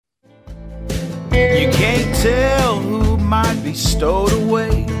be stowed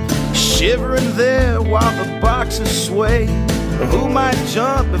away, shivering there while the boxes sway. Who might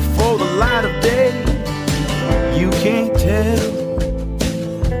jump before the light of day? You can't tell.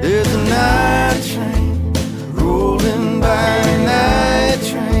 There's a night train rolling by, night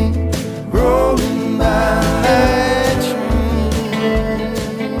train rolling by, night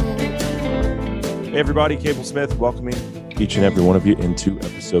train. Hey everybody, Cable Smith welcoming each and every one of you into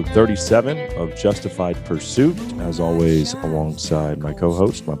episode 37 of Justified Pursuit. As always, alongside my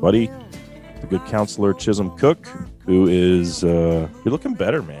co-host, my buddy, the good counselor Chisholm Cook, who is you're looking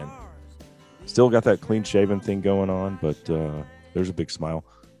better, man. Still got that clean shaven thing going on, but there's a big smile.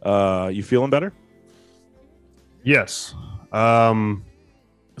 You feeling better? Yes. Because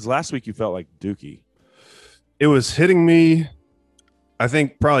last week you felt like Dookie. It was hitting me, I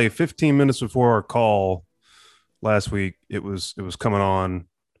think probably 15 minutes before our call last week. It was coming on.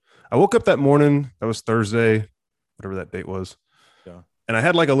 I woke up that morning. That was Thursday, whatever that date was. Yeah. And I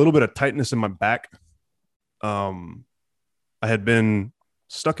had like a little bit of tightness in my back. I had been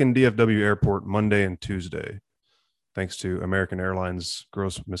stuck in DFW airport Monday and Tuesday, thanks to American Airlines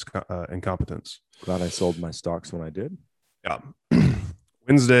gross incompetence. Glad I sold my stocks when I did. Yeah.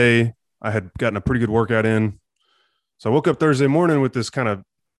 Wednesday, I had gotten a pretty good workout in. So I woke up Thursday morning with this kind of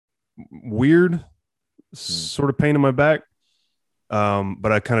weird sort of pain in my back.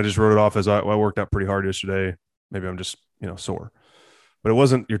 But I kind of just wrote it off as I worked out pretty hard yesterday. Maybe I'm just, sore. But it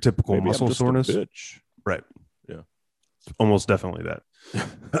wasn't your typical Maybe muscle I'm just soreness. a bitch. Right. Yeah. It's almost definitely that.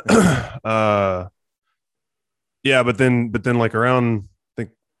 Yeah, but then like around, I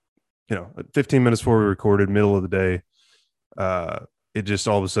think, 15 minutes before we recorded, middle of the day, it just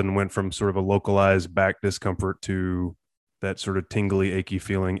all of a sudden went from sort of a localized back discomfort to that sort of tingly, achy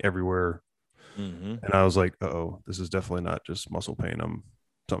feeling everywhere. Mm-hmm. And I was like, uh-oh, this is definitely not just muscle pain.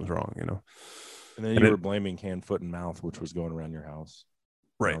 Something's wrong, And then you were blaming hand, foot, and mouth, which was going around your house.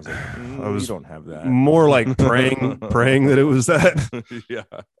 Right. I was like, you don't have that. More like praying that it was that. Yeah.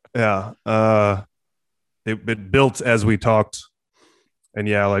 Yeah. It built as we talked. And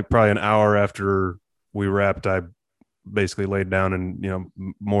yeah, like probably an hour after we wrapped, I basically laid down and,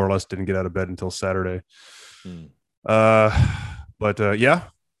 more or less didn't get out of bed until Saturday. But yeah,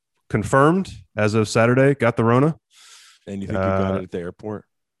 confirmed as of Saturday, got the Rona. And you think you got it at the airport?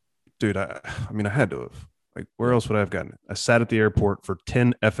 Dude, I had to have. Like, where else would I have gotten it? I sat at the airport for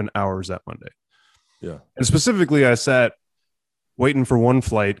 10 effing hours that Monday. Yeah. And specifically, I sat waiting for one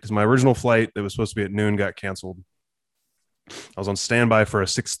flight because my original flight that was supposed to be at noon got canceled. I was on standby for a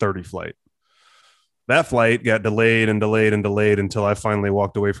 6:30 flight. That flight got delayed and delayed and delayed until I finally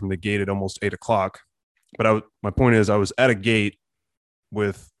walked away from the gate at almost 8 o'clock. But my point is, I was at a gate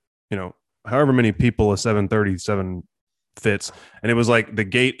with, however many people a 737 fits, and it was like the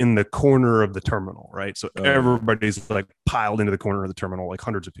gate in the corner of the terminal, right? So everybody's like piled into the corner of the terminal, like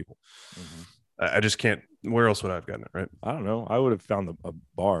hundreds of people. Mm-hmm. I just can't. Where else would I have gotten it, right? I don't know. I would have found a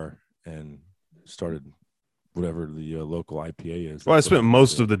bar and started whatever the local IPA is. Well, I spent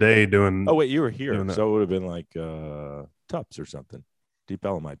most of the day doing. Oh wait, you were here, so it would have been like Tups or something. Deep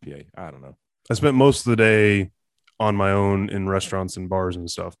Ellum IPA. I don't know. I spent most of the day on my own in restaurants and bars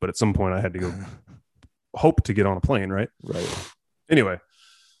and stuff, but at some point I had to go. Hope to get on a plane, right? Anyway,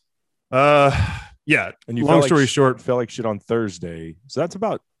 yeah. And you long story short, felt like shit on Thursday. So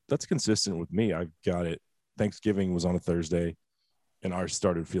that's consistent with me. I got it. Thanksgiving was on a Thursday, and ours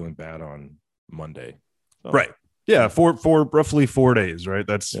started feeling bad on Monday. So. Right. Yeah, for roughly 4 days, right?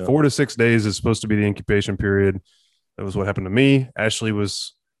 That's 4 to 6 days is supposed to be the incubation period. That was what happened to me. Ashley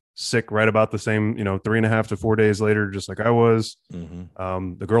was sick right about the same, 3.5 to 4 days later, just like I was.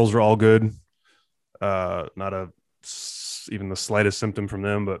 Mm-hmm. The girls were all good. Not even the slightest symptom from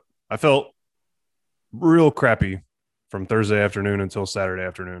them, but I felt real crappy from Thursday afternoon until Saturday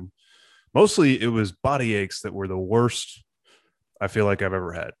afternoon. Mostly it was body aches that were the worst I feel like I've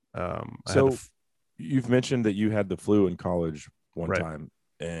ever had. You've mentioned that you had the flu in college one right. time,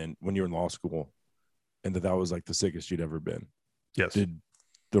 and when you were in law school, and that was like the sickest you'd ever been. Yes. Did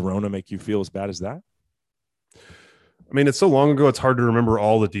the Rona make you feel as bad as that? I mean, it's so long ago, it's hard to remember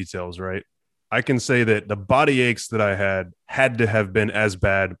all the details, right? I can say that the body aches that I had to have been as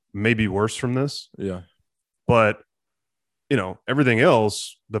bad, maybe worse from this. Yeah. But, everything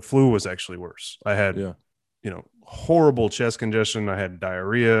else, the flu was actually worse. I had, horrible chest congestion. I had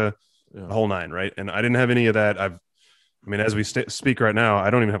diarrhea, the whole nine, right? And I didn't have any of that. As we speak right now, I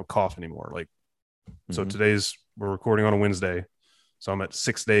don't even have a cough anymore. So we're recording on a Wednesday. So I'm at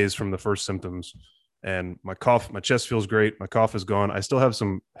 6 days from the first symptoms. And my chest feels great. My cough is gone. I still have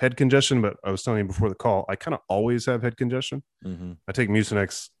some head congestion, but I was telling you before the call, I kind of always have head congestion. Mm-hmm. I take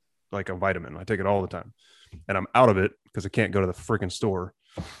Mucinex like a vitamin. I take it all the time, and I'm out of it because I can't go to the freaking store.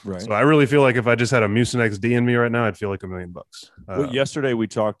 Right. So I really feel like if I just had a Mucinex D in me right now, I'd feel like $1 million. Well, yesterday we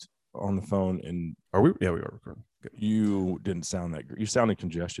talked on the phone, and are we? Yeah, we are recording. Good. You didn't sound that great. You sounded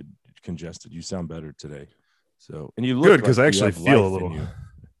congested. You sound better today. So, and you look good because like I actually feel a little.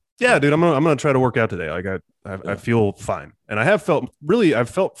 Yeah, dude, I'm gonna try to work out today. Like I feel fine, and I've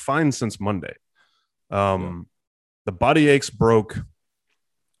felt fine since Monday. The body aches broke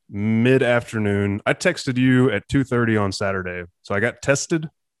mid-afternoon. I texted you at 2:30 on Saturday, so I got tested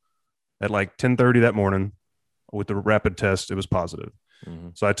at like 10:30 that morning with the rapid test. It was positive. Mm-hmm.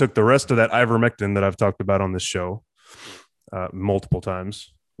 So I took the rest of that ivermectin that I've talked about on this show multiple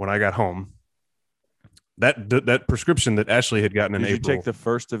times when I got home. That prescription that Ashley had gotten in April. Did you take the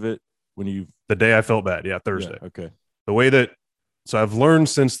first of it the day I felt bad? Yeah, Thursday. Yeah, okay. The way that, so I've learned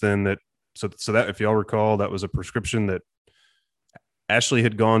since then that, so that if y'all recall, that was a prescription that Ashley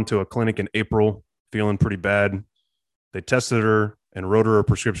had gone to a clinic in April feeling pretty bad. They tested her and wrote her a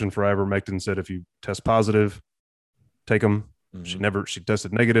prescription for ivermectin, said if you test positive, take them. Mm-hmm. She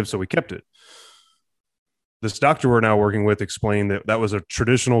tested negative, so we kept it. This doctor we're now working with explained that that was a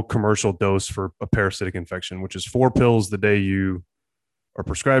traditional commercial dose for a parasitic infection, which is 4 pills the day you are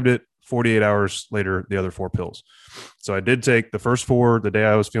prescribed it, 48 hours later, the other 4 pills. So I did take the first 4 the day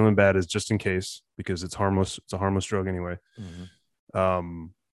I was feeling bad, is just in case, because it's harmless. It's a harmless drug anyway. Mm-hmm.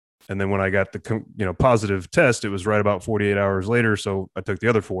 And then when I got the positive test, it was right about 48 hours later. So I took the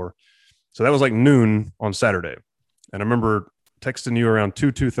other 4. So that was like noon on Saturday. And I remember texting you around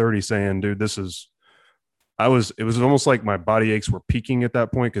 2:30 saying, dude, it was almost like my body aches were peaking at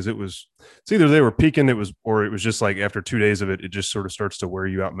that point. Cause it's either they were peaking, or it was just like after 2 days of it, it just sort of starts to wear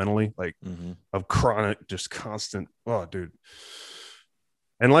you out mentally, like of chronic, just constant. Oh, dude.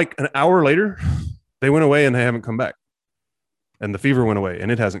 And like an hour later, they went away and they haven't come back. And the fever went away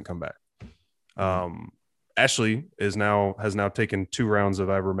and it hasn't come back. Ashley has now taken 2 rounds of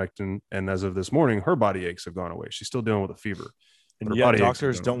ivermectin. And as of this morning, her body aches have gone away. She's still dealing with a fever. And yet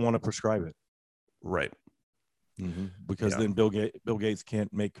doctors don't want to prescribe it. Right. Mm-hmm. Because then Bill Gates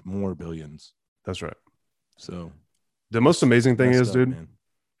can't make more billions. That's right. So the most amazing thing is, dude, man.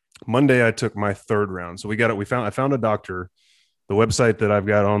 Monday I took my 3rd round. So I found a doctor. The website that I've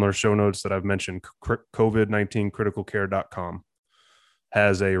got on our show notes that I've mentioned, COVID19criticalcare.com,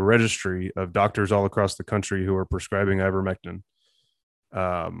 has a registry of doctors all across the country who are prescribing ivermectin.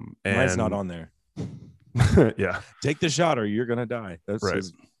 And mine's not on there. Yeah. Take the shot or you're going to die. That's right.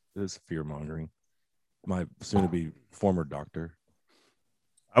 This fear mongering. My soon-to-be former doctor.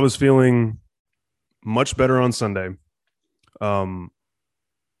 I was feeling much better on Sunday.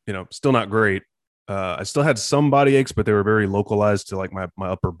 Still not great. I still had some body aches, but they were very localized to like my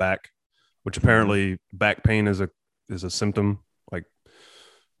upper back, which apparently back pain is a symptom. Like,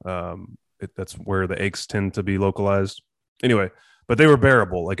 that's where the aches tend to be localized. Anyway, but they were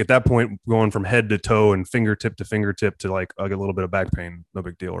bearable. Like at that point, going from head to toe and fingertip to fingertip to like I get a little bit of back pain, no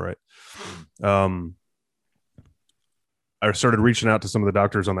big deal, right? I started reaching out to some of the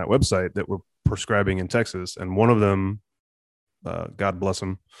doctors on that website that were prescribing in Texas. And one of them, God bless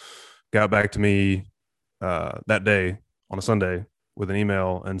him, got back to me that day on a Sunday with an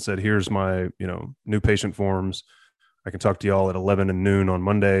email and said, here's my, new patient forms. I can talk to y'all at 11 and noon on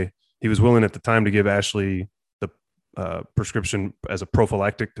Monday. He was willing at the time to give Ashley the prescription as a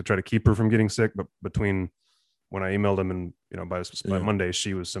prophylactic to try to keep her from getting sick. But between when I emailed him and, by Monday,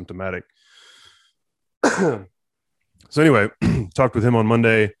 she was symptomatic. So anyway, talked with him on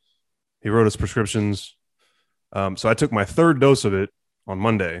Monday. He wrote us prescriptions. So I took my 3rd dose of it on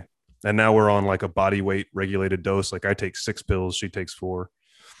Monday, and now we're on like a body weight regulated dose. Like I take 6 pills, she takes 4.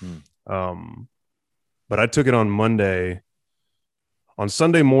 But I took it on Monday. On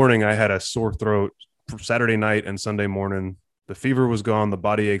Sunday morning, I had a sore throat. Saturday night and Sunday morning, the fever was gone. The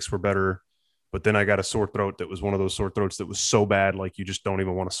body aches were better. But then I got a sore throat that was one of those sore throats that was so bad, like you just don't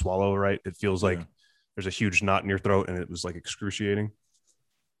even want to swallow, right? It feels like there's a huge knot in your throat, and it was like excruciating.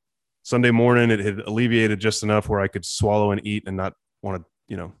 Sunday morning, it had alleviated just enough where I could swallow and eat and not want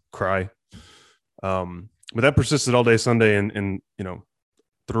to, cry. But that persisted all day Sunday and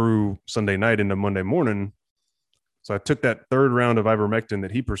through Sunday night into Monday morning. So I took that 3rd round of ivermectin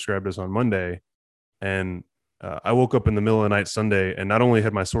that he prescribed us on Monday, and I woke up in the middle of the night Sunday, and not only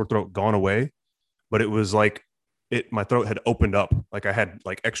had my sore throat gone away, but it was like my throat had opened up. Like I had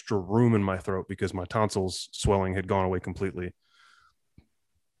like extra room in my throat because my tonsils swelling had gone away completely.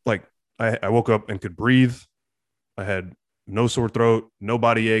 Like I woke up and could breathe. I had no sore throat, no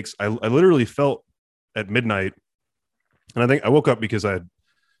body aches. I literally felt at midnight. And I think I woke up because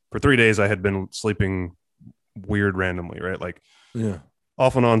for 3 days I had been sleeping weird randomly, right? Like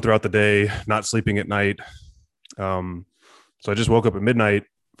off and on throughout the day, not sleeping at night. So I just woke up at midnight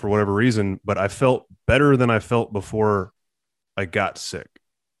for whatever reason, but I felt better than I felt before I got sick.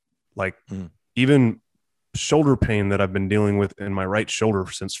 Like even shoulder pain that I've been dealing with in my right shoulder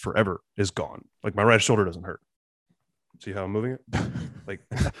since forever is gone. Like my right shoulder doesn't hurt. See how I'm moving it? Like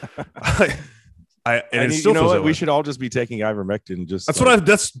and it still feels what? We should all just be taking ivermectin.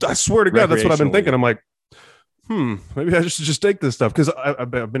 I swear to God, that's what I've been thinking. I'm like, maybe I should just take this stuff, because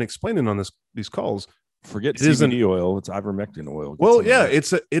I've been explaining on these calls. Forget CBD oil; it's ivermectin oil. Well, yeah,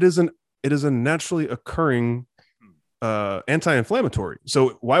 it is a naturally occurring anti-inflammatory.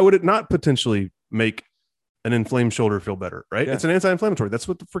 So why would it not potentially make an inflamed shoulder feel better? Right? Yeah. It's an anti-inflammatory. That's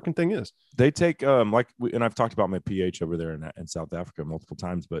what the freaking thing is. They take and I've talked about my PH over there in South Africa multiple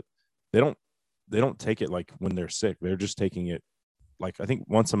times, but they don't take it like when they're sick. They're just taking it like, I think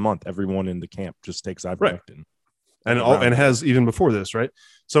once a month. Everyone in the camp just takes ivermectin. Right. And has even before this, right?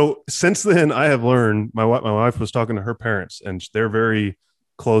 So since then, I have learned. My wife was talking to her parents, and they're very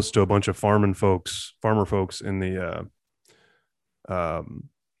close to a bunch of farmer folks in the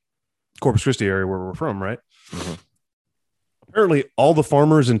Corpus Christi area where we're from, right? Mm-hmm. Apparently, all the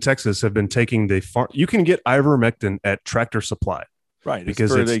farmers in Texas have been taking you can get ivermectin at Tractor Supply, right?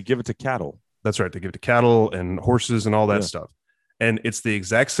 Because they give it to cattle. That's right. They give it to cattle and horses and all that stuff, and it's the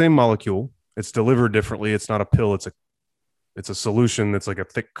exact same molecule. It's delivered differently. It's not a pill. It's a solution that's like a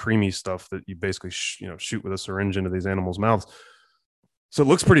thick, creamy stuff that you basically shoot with a syringe into these animals' mouths. So it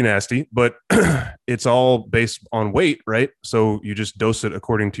looks pretty nasty, but it's all based on weight, right? So you just dose it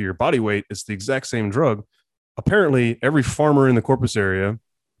according to your body weight. It's the exact same drug. Apparently, every farmer in the Corpus area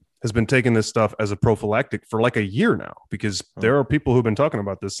has been taking this stuff as a prophylactic for like a year now, because there are people who've been talking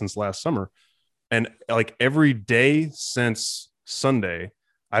about this since last summer. And like every day since Sunday,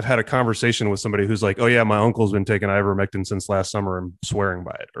 I've had a conversation with somebody who's like, oh yeah, my uncle's been taking ivermectin since last summer and swearing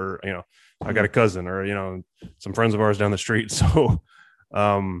by it. Or, I got a cousin, or, some friends of ours down the street. So,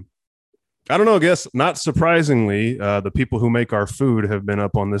 I don't know, I guess not surprisingly, the people who make our food have been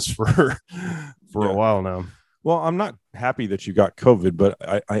up on this for a while now. Well, I'm not happy that you got COVID, but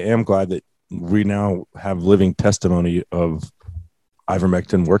I am glad that we now have living testimony of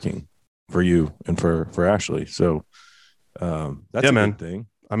ivermectin working for you and for Ashley. So, that's a good thing.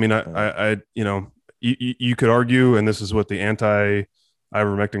 I mean, you could argue, and this is what the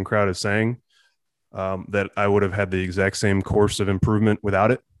anti-ivermectin crowd is saying, that I would have had the exact same course of improvement without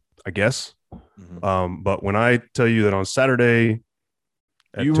it, I guess. Mm-hmm. But when I tell you that on Saturday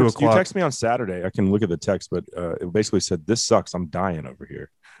at 2 o'clock, you text me on Saturday. I can look at the text, but it basically said, "This sucks. I'm dying over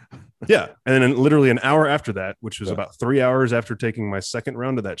here." Yeah, and then literally an hour after that, which was about 3 hours after taking my second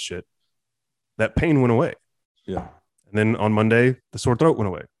round of that shit, that pain went away. Yeah. And then on Monday, the sore throat went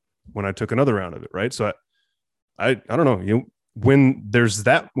away when I took another round of it. Right. So I don't know, when there's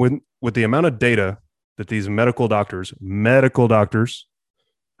with the amount of data that these medical doctors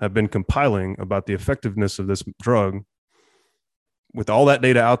have been compiling about the effectiveness of this drug, with all that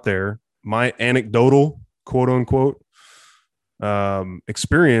data out there, my anecdotal quote unquote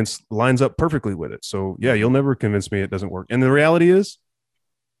experience lines up perfectly with it. So yeah, you'll never convince me it doesn't work. And the reality is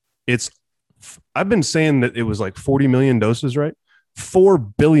I've been saying that it was like 40 million doses, right? 4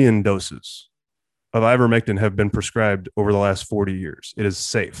 billion doses of ivermectin have been prescribed over the last 40 years. It is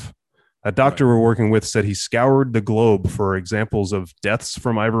safe. A doctor we're working with said he scoured the globe for examples of deaths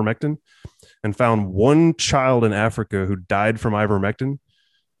from ivermectin and found one child in Africa who died from ivermectin,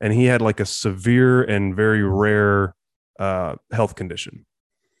 and he had like a severe and very rare health condition.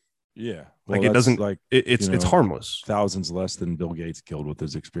 Yeah. Well, like it doesn't like it's harmless. Thousands less than Bill Gates killed with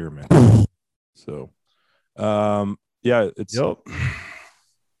his experiment. So, it's. Yep.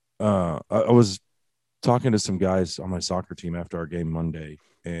 I was talking to some guys on my soccer team after our game Monday,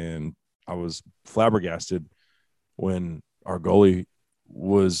 and I was flabbergasted when our goalie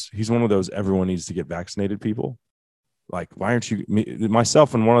he's one of those everyone needs to get vaccinated people. Like, why aren't you?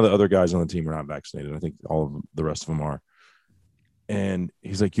 Myself and one of the other guys on the team are not vaccinated. I think all of the rest of them are. And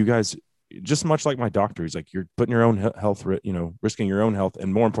he's like, you guys, just much like my doctor, he's like, you're putting your own health, risking your own health.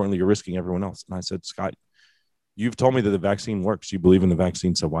 And more importantly, you're risking everyone else. And I said, Scott, you've told me that the vaccine works. You believe in the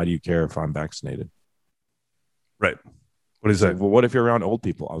vaccine. So why do you care if I'm vaccinated? Right. What is that? Well, what if you're around old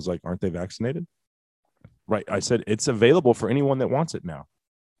people? I was like, aren't they vaccinated? Right. I said, it's available for anyone that wants it now.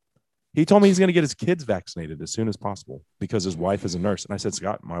 He told me he's going to get his kids vaccinated as soon as possible because his wife is a nurse. And I said,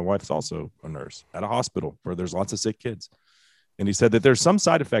 Scott, my wife's also a nurse at a hospital where there's lots of sick kids. And he said that there's some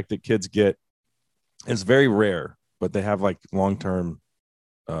side effect that kids get. It's very rare, but they have like long-term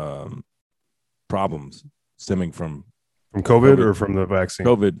problems stemming from COVID or from the vaccine?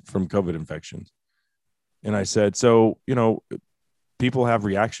 From COVID infections. And I said, so, people have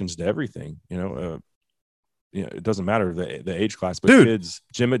reactions to everything. It doesn't matter the age class, but Dude. kids,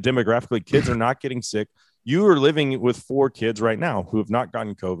 demographically, kids are not getting sick. You are living with 4 kids right now who have not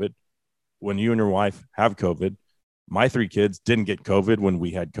gotten COVID when you and your wife have COVID. My 3 kids didn't get COVID when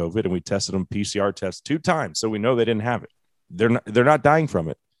we had COVID, and we tested them PCR tests 2 times, so we know they didn't have it. They're not dying from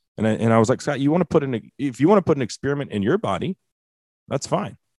it. And I was like, Scott, if you want to put an experiment in your body, that's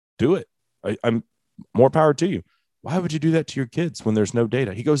fine. Do it. I'm more power to you. Why would you do that to your kids when there's no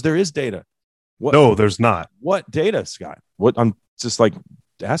data? He goes, there is data. What? No, there's not. What data, Scott? What? I'm just like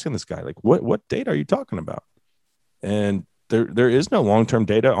asking this guy, like, what data are you talking about? And there is no long-term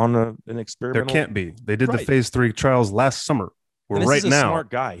data on an experiment. There can't be. They did the phase 3 trials last summer. Right now, smart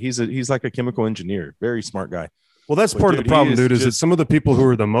guy. He's like a chemical engineer, very smart guy. Well, that's part of the problem, dude. Is that some of the people who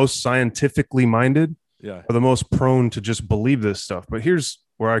are the most scientifically minded are the most prone to just believe this stuff. But here's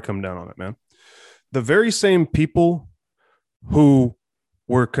where I come down on it, man. The very same people who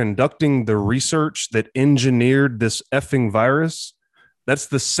were conducting the research that engineered this effing virus, that's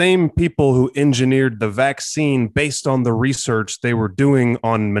the same people who engineered the vaccine based on the research they were doing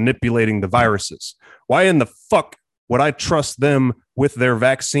on manipulating the viruses. Why in the fuck would I trust them with their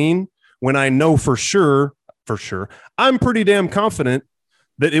vaccine when I know for sure, I'm pretty damn confident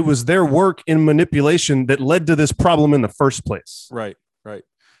that it was their work in manipulation that led to this problem in the first place. Right.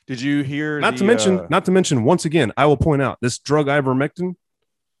 Did you hear? Not to mention, once again, I will point out this drug ivermectin,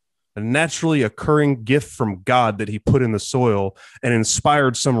 a naturally occurring gift from God that he put in the soil and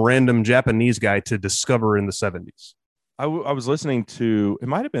inspired some random Japanese guy to discover in the 70s. I was listening to, it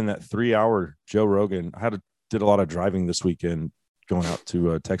might have been that 3-hour Joe Rogan. Did a lot of driving this weekend, going out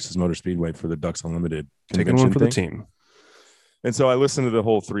to Texas Motor Speedway for the Ducks Unlimited taking one for the team. And so I listened to the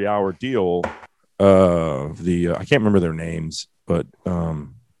whole 3-hour deal. I can't remember their names, but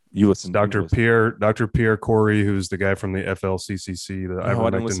you listened. Dr. Pierre Corey, who's the guy from the FLCCC. I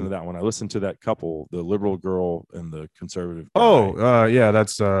didn't listen to that one. I listened to that couple, the liberal girl and the conservative guy.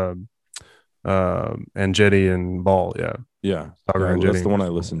 That's Andretti and Ball. Yeah. That's the one I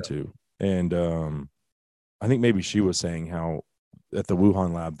listened to. And I think maybe she was saying how at the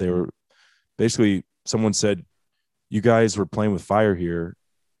Wuhan lab, they were basically, someone said, you guys were playing with fire here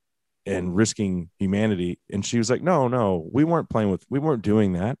and risking humanity. And she was like, no, we weren't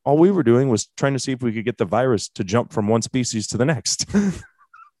doing that. All we were doing was trying to see if we could get the virus to jump from one species to the next.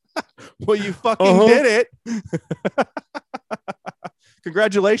 Well, you fucking did it.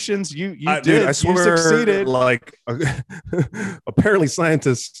 Congratulations. You did. Dude, I swear, you succeeded. Like apparently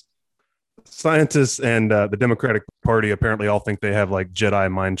scientists and the Democratic Party apparently all think they have like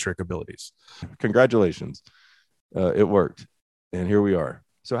Jedi mind trick abilities. Congratulations. It worked. And here we are.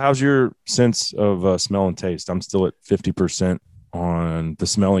 So how's your sense of smell and taste? I'm still at 50% on the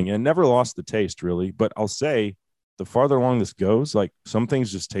smelling and never lost the taste really. But I'll say the farther along this goes, like some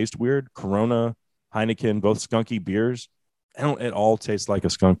things just taste weird. Corona, Heineken, both skunky beers. They don't at all taste like a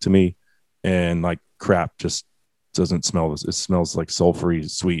skunk to me. And like crap just doesn't smell this. It smells like sulfury,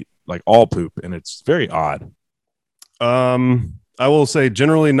 sweet, like all poop. And it's very odd. I will say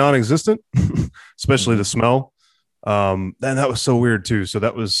generally non-existent, especially the smell. And that was so weird too. So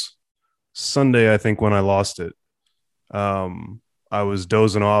that was Sunday, I think, when I lost it. I was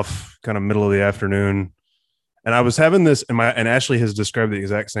dozing off kind of middle of the afternoon and I was having this and Ashley has described the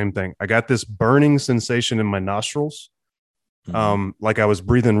exact same thing. I got this burning sensation in my nostrils. Like I was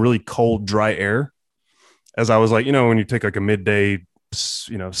breathing really cold, dry air as I was like, when you take like a midday,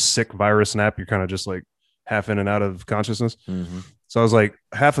 sick virus nap, you're kind of just like half in and out of consciousness. So I was like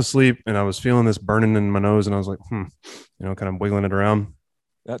half asleep and I was feeling this burning in my nose and I was like, kind of wiggling it around.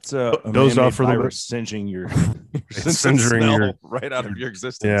 That's a dozed off for the virus singeing your your right out of your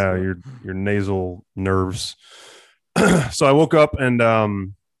existence. Yeah, your nasal nerves. So I woke up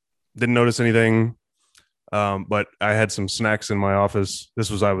and didn't notice anything. But I had some snacks in my office.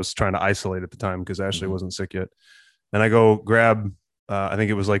 I was trying to isolate at the time because Ashley wasn't sick yet. And I go grab, I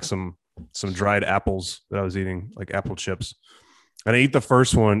think it was like some dried apples that I was eating, like apple chips. And I eat the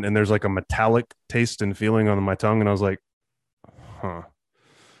first one and there's like a metallic taste and feeling on my tongue. And I was like, huh.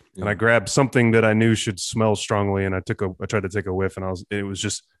 Yeah. And I grabbed something that I knew should smell strongly. And I tried to take a whiff and it was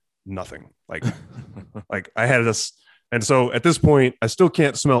just nothing. Like I had this. And so at this point, I still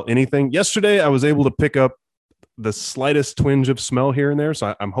can't smell anything. Yesterday, I was able to pick up the slightest twinge of smell here and there.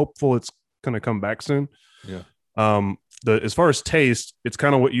 So I'm hopeful it's going to come back soon. Yeah. As far as taste, it's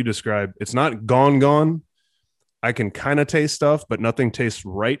kind of what you described. It's not gone. I can kind of taste stuff, but nothing tastes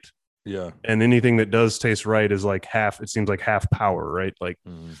right. Yeah. And anything that does taste right is like it seems like half power, right? Like,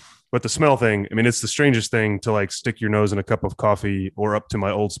 but the smell thing, I mean, it's the strangest thing to like stick your nose in a cup of coffee or up to my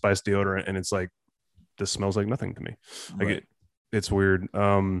Old Spice deodorant. And it's like, this smells like nothing to me. Like it's weird.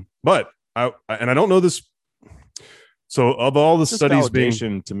 But I don't know this. So of all the It's just studies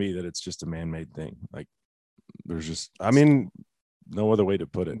validation to me that it's just a man-made thing. Like there's just, I mean, no other way to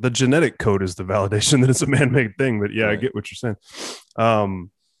put it. the genetic code is the validation that it's a man-made thing. But yeah, Right. I get what you're saying.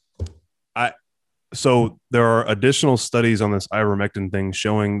 So there are additional studies on this ivermectin thing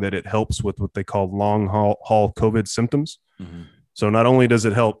showing that it helps with what they call long haul COVID symptoms. Mm-hmm. So not only does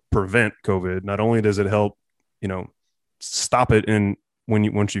it help prevent COVID, not only does it help, stop it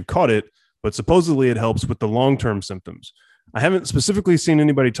once you've caught it, but supposedly it helps with the long-term symptoms. I haven't specifically seen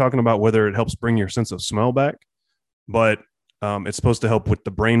anybody talking about whether it helps bring your sense of smell back, but it's supposed to help with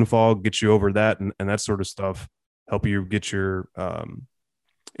the brain fog, get you over that and that sort of stuff, help you get your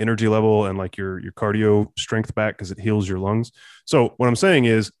energy level and like your cardio strength back because it heals your lungs. So what I'm saying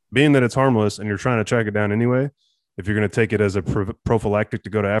is, being that it's harmless and you're trying to track it down anyway, if you're going to take it as a prophylactic to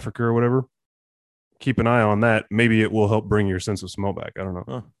go to Africa or whatever, keep an eye on that. Maybe it will help bring your sense of smell back. I don't know.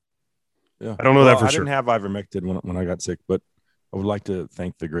 Huh. Yeah, I don't know that for I sure. didn't have ivermectin when I got sick, but I would like to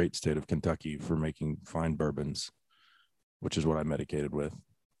thank the great state of Kentucky for making fine bourbons, which is what I medicated with,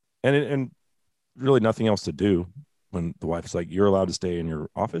 and really nothing else to do. When the wife's like, "You're allowed to stay in your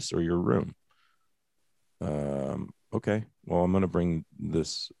office or your room." Okay, well, I'm going to bring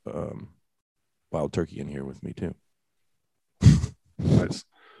this wild turkey in here with me too. Nice.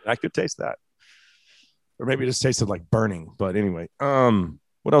 I could taste that, or maybe it just tasted like burning. But anyway,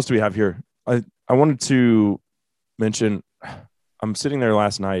 what else do we have here? I wanted to mention. I'm sitting there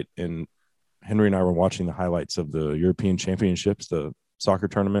last night, and Henry and I were watching the highlights of the European Championships, the soccer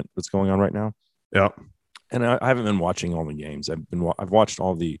tournament that's going on right now. Yeah. And I haven't been watching all the games. I've watched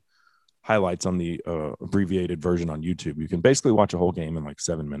all the highlights on the abbreviated version on YouTube. You can basically watch a whole game in like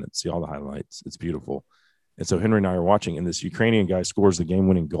 7 minutes, see all the highlights. It's beautiful. And so Henry and I are watching, and this Ukrainian guy scores the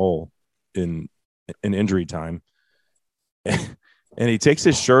game-winning goal in injury time. And he takes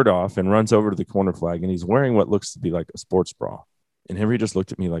his shirt off and runs over to the corner flag, and he's wearing what looks to be like a sports bra. And Henry just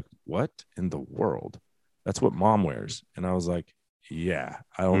looked at me like, "What in the world? That's what mom wears." And I was like, "Yeah,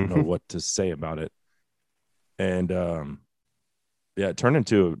 I don't know what to say about it." And it turned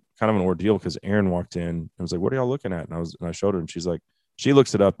into kind of an ordeal because Aaron walked in and was like, "What are y'all looking at?" And I showed her, and she's like, she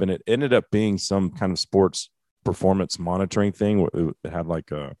looks it up, and it ended up being some kind of sports performance monitoring thing. It had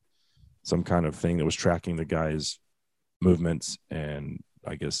like some kind of thing that was tracking the guy's movements and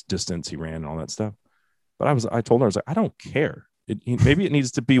I guess distance he ran and all that stuff. But I told her, I was like, I don't care. Maybe it needs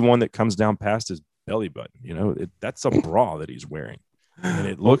to be one that comes down past his belly button. That's a bra that he's wearing, and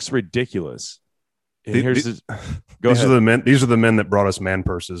it looks ridiculous. And These are the men that brought us man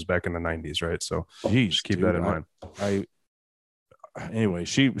purses back in the 90s, right? So just keep that in mind. Anyway,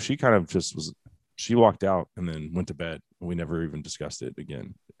 she kind of just she walked out and then went to bed. We never even discussed it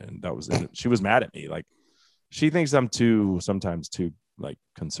again. And that was it. She was mad at me. Like, she thinks I'm sometimes too like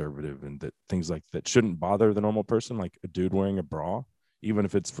conservative, and that things like that shouldn't bother the normal person, like a dude wearing a bra, even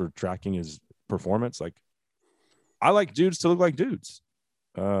if it's for tracking his performance. Like, I like dudes to look like dudes.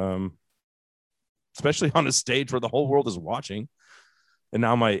 Especially on a stage where the whole world is watching. And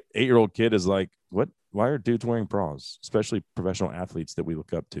now my 8-year-old kid is like, "What? Why are dudes wearing bras?" Especially professional athletes that we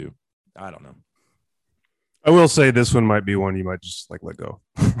look up to. I don't know. I will say this one might be one you might just like let go.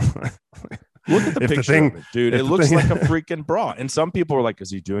 Look at the picture of it, dude. It looks like a freaking bra. And some people are like,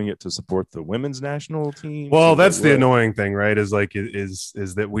 "Is he doing it to support the women's national team?" Well, that's the annoying thing, right? Is like is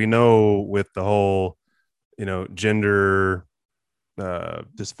that we know with the whole, gender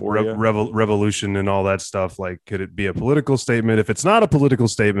dysphoria revolution and all that stuff, like, could it be a political statement? If it's not a political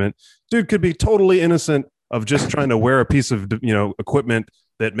statement, dude could be totally innocent of just trying to wear a piece of equipment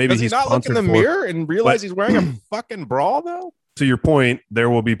that maybe he's not look in the mirror and realize he's wearing a fucking bra. Though, to your point,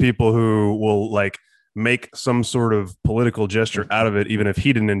 there will be people who will like make some sort of political gesture out of it, even if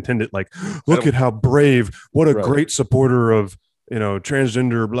he didn't intend it. Like, look at how brave, what a great supporter of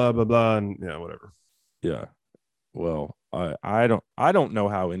transgender, blah blah blah, and whatever. Yeah, well, I don't know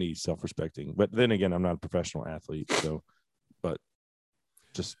how any self-respecting, but then again, I'm not a professional athlete, so, but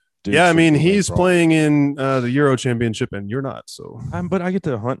just I mean, he's playing in the Euro Championship, and you're not, so. But I get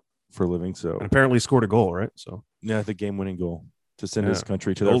to hunt for a living, so. And apparently scored a goal, right? So yeah, the game-winning goal to send his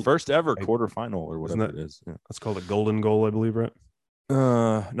country to their first ever quarterfinal or whatever it is. Yeah. That's called a golden goal, I believe, right?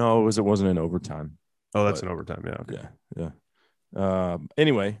 No, it wasn't in overtime. Oh, that's in overtime. Yeah. Okay. Yeah.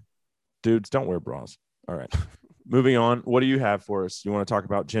 Anyway, dudes, don't wear bras. All right. Moving on. What do you have for us? You want to talk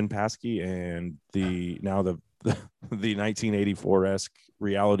about Jen Psaki and the 1984-esque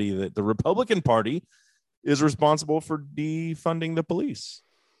reality that the Republican Party is responsible for defunding the police?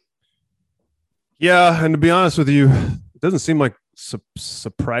 Yeah, and to be honest with you, it doesn't seem like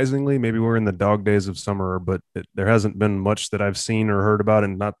surprisingly, maybe we're in the dog days of summer, but there hasn't been much that I've seen or heard about,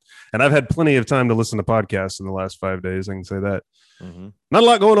 and I've had plenty of time to listen to podcasts in the last 5 days. I can say that. Mm-hmm. Not a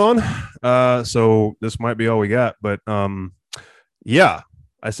lot going on, so this might be all we got. But yeah,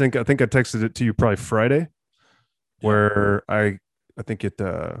 I think I texted it to you probably Friday, where I think it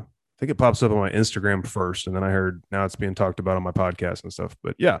pops up on my Instagram first, and then I heard now it's being talked about on my podcast and stuff.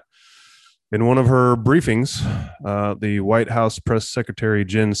 But yeah. In one of her briefings, the White House press secretary,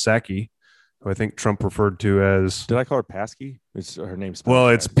 Jen Psaki, who I think Trump referred to as... Did I call her Paskey? It's her name's... Well,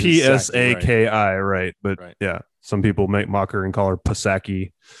 it's Psaki, right? But yeah, some people make mock her and call her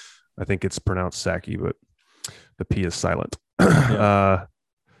Psaki. I think it's pronounced Saki, but the P is silent. Yeah.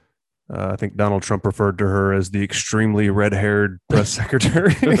 I think Donald Trump referred to her as the extremely red-haired press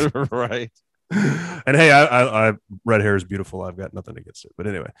secretary. Right. And hey, I red hair is beautiful. I've got nothing against it. But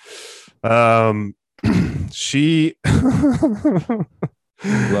anyway, she love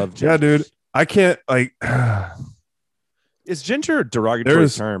ginger. Yeah, dude. I can't is ginger a derogatory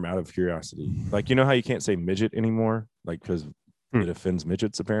term out of curiosity? Like, you know how you can't say midget anymore, like because it offends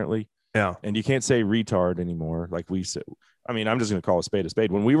midgets apparently. Yeah. And you can't say retard anymore. Like we said, I mean, I'm just going to call a spade a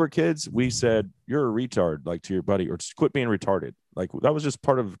spade. When we were kids, we said, you're a retard, like to your buddy, or just quit being retarded. Like that was just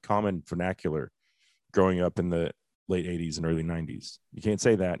part of common vernacular growing up in the late 80s and early 90s. You can't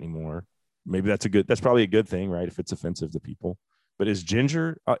say that anymore. Maybe that's probably a good thing, right? If it's offensive to people. But is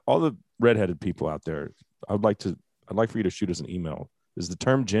ginger, all the redheaded people out there, I'd like for you to shoot us an email. Does the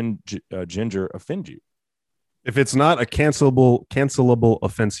term ginger offend you? If it's not a cancelable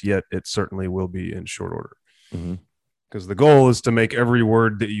offense yet, it certainly will be in short order. Mm-hmm. Because the goal is to make every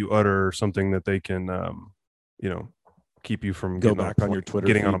word that you utter something that they can, keep you from go back on your Twitter,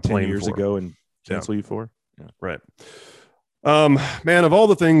 getting on a plane 10 years ago and cancel you for. Yeah. Right. Man, of all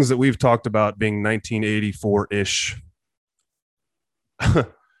the things that we've talked about being 1984-ish,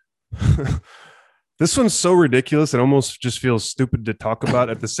 this one's so ridiculous. It almost just feels stupid to talk about.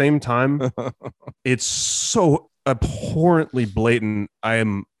 At the same time, it's so abhorrently blatant.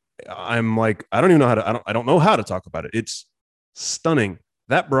 I'm like, I don't even know how to, I don't know how to talk about it. It's stunning.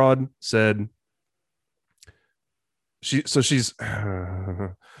 That broad said, she's,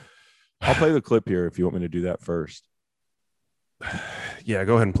 I'll play the clip here if you want me to do that first. Yeah,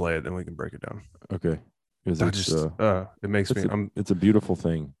 go ahead and play it, then we can break it down. Okay. It makes me, it's a beautiful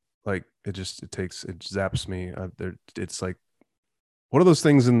thing. Like it zaps me. It's like, what are those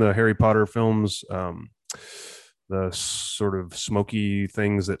things in the Harry Potter films? The sort of smoky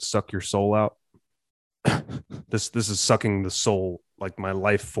things that suck your soul out. This is sucking the soul, like my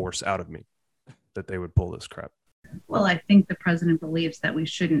life force, out of me. That they would pull this crap. Well, I think the president believes that we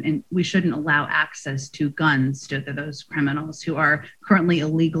shouldn't allow access to guns to those criminals who are currently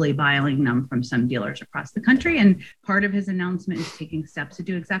illegally buying them from some dealers across the country. And part of his announcement is taking steps to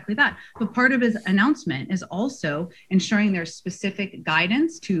do exactly that. But part of his announcement is also ensuring there's specific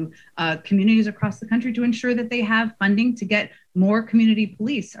guidance to communities across the country to ensure that they have funding to get more community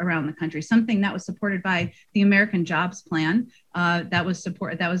police around the country, something that was supported by the American Jobs Plan that was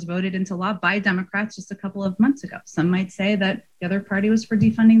voted into law by Democrats just a couple of months ago. Some might say that the other party was for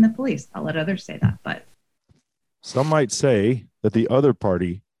defunding the police. I'll let others say that, but some might say that the other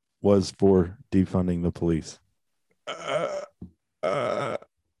party was for defunding the police.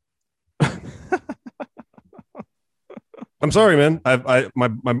 I'm sorry, man.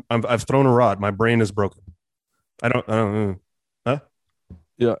 I've thrown a rod. My brain is broken. I don't know. Huh?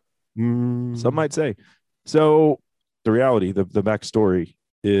 Yeah. Some might say. So the reality, the backstory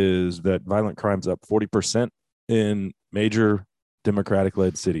is that violent crime's up 40% in major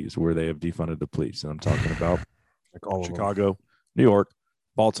Democratic-led cities where they have defunded the police. And I'm talking about like all Chicago, New York,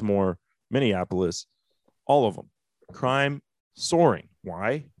 Baltimore, Minneapolis, all of them. Crime soaring.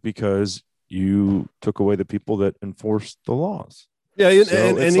 Why? Because you took away the people that enforced the laws. Yeah,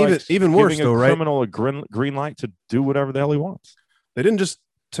 and like even worse, though, right? Criminal a green light to do whatever the hell he wants. They didn't just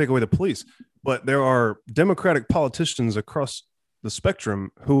take away the police, but there are Democratic politicians across the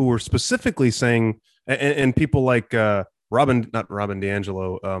spectrum who were specifically saying, and people like not Robin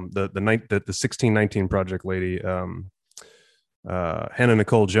DiAngelo, the 1619 Project lady, Hannah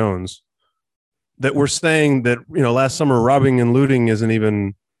Nicole Jones, that were saying that last summer robbing and looting isn't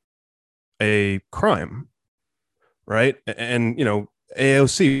even a crime. Right. And,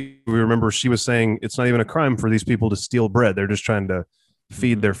 AOC, we remember she was saying it's not even a crime for these people to steal bread. They're just trying to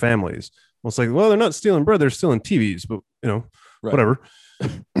feed their families. Well, it's like, well, they're not stealing bread. They're stealing TVs, but, right. Whatever.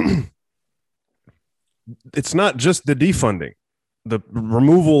 It's not just the defunding, the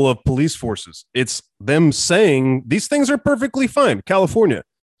removal of police forces. It's them saying these things are perfectly fine. California,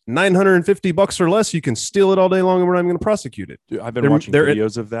 $950 or less, you can steal it all day long and we're not even going to prosecute it. Dude, I've been watching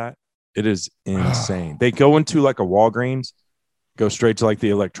videos of that. It is insane. They go into like a Walgreens, go straight to like the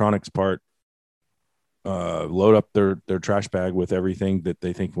electronics part, load up their trash bag with everything that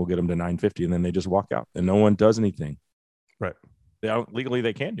they think will get them to $950, and then they just walk out and no one does anything. Right. Legally,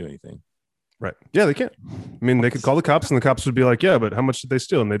 they can't do anything. Right. Yeah, they can't. I mean, they could call the cops and the cops would be like, yeah, but how much did they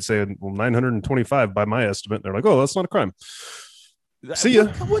steal? And they'd say, well, 925 by my estimate. And they're like, oh, that's not a crime. See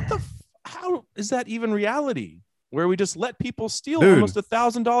ya. How is that even reality? Where we just let people steal Dude, almost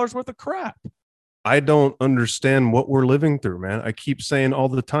 $1,000 worth of crap? I don't understand what we're living through, man. I keep saying all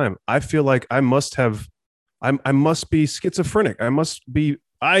the time, I feel like I must be schizophrenic.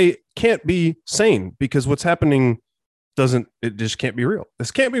 I can't be sane because what's happening it just can't be real.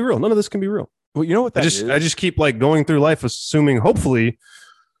 This can't be real. None of this can be real. Well, you know what I just keep like going through life assuming hopefully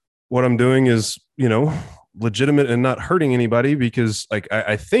what I'm doing is, legitimate and not hurting anybody, because like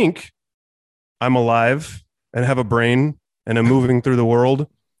I think I'm alive and have a brain and I'm moving through the world,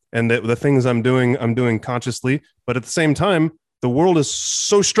 and that the things I'm doing consciously, but at the same time the world is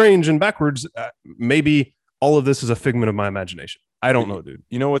so strange and backwards. Maybe all of this is a figment of my imagination. I don't know, dude.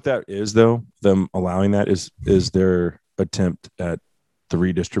 You know what that is, though? Them allowing that is their attempt at the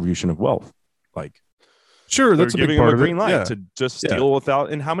redistribution of wealth. Like, sure, that's a big part them a of green it. light Yeah. to just steal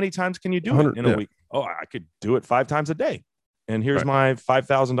without. And how many times can you do it in a week? Oh, I could do it 5 times a day. And here's my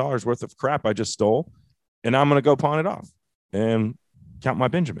 $5,000 worth of crap I just stole, and I'm gonna go pawn it off and count my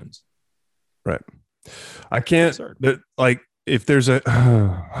Benjamins. Right. I can't. Like, if there's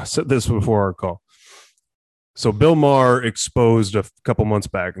I said this before our call. So Bill Maher exposed a couple months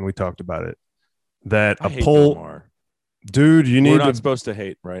back, and we talked about it, that a poll, dude, We're not supposed to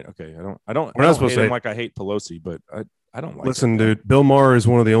hate, right? Okay, I don't. We're not supposed to hate him like I hate Pelosi, but I don't like. Listen, dude, Bill Maher is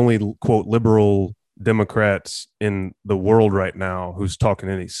one of the only quote liberal Democrats in the world right now who's talking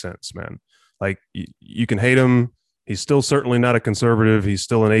any sense, man. Like, you can hate him. He's still certainly not a conservative. He's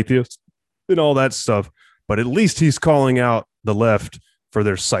still an atheist and all that stuff. But at least he's calling out the left for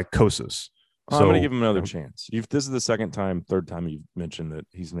their psychosis. I'm going to give him another chance. This is the third time you've mentioned that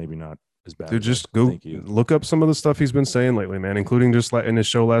he's maybe not as bad. Dude, just go look up some of the stuff he's been saying lately, man, including just in his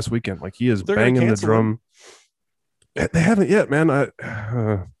show last weekend. Like, he is banging the drum. They haven't yet, man.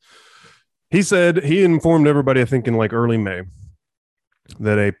 He said he informed everybody, I think in like early May,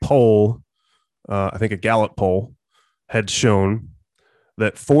 that a poll, I think a Gallup poll, had shown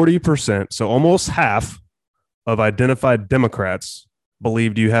that 40%, so almost half of identified Democrats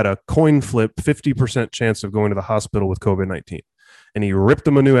believed you had a coin flip 50% chance of going to the hospital with COVID-19. And he ripped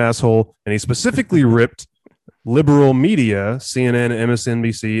them a new asshole, and he specifically ripped liberal media, CNN,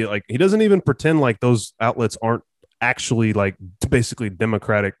 MSNBC. Like, he doesn't even pretend like those outlets aren't actually like basically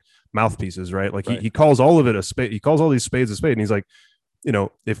Democratic mouthpieces, right? Like, he calls all of it a spade. He calls all these spades a spade, and he's like,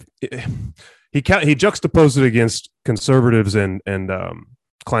 if he juxtaposed it against conservatives and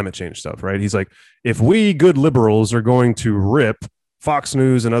climate change stuff, right? He's like, if we good liberals are going to rip Fox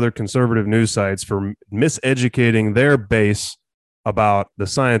News and other conservative news sites for miseducating their base about the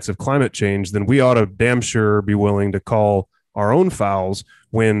science of climate change, then we ought to damn sure be willing to call our own fouls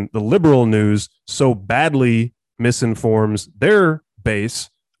when the liberal news so badly misinforms their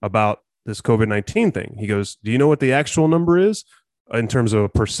base about this COVID-19 thing. He goes, do you know what the actual number is in terms of a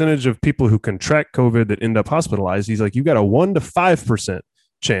percentage of people who contract COVID that end up hospitalized? He's like, you got a 1 to 5%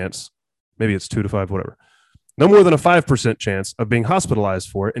 chance. Maybe it's 2 to 5, whatever. No more than a 5% chance of being hospitalized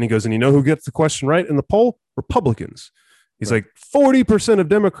for it. And he goes, and you know who gets the question right in the poll? Republicans. He's like, 40% of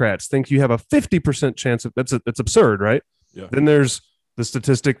Democrats think you have a 50% chance of that's absurd, right? Yeah. Then there's the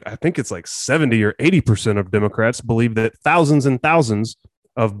statistic, I think it's like 70 or 80% of Democrats believe that thousands and thousands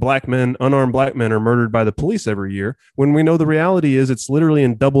of black men, unarmed black men, are murdered by the police every year, when we know the reality is it's literally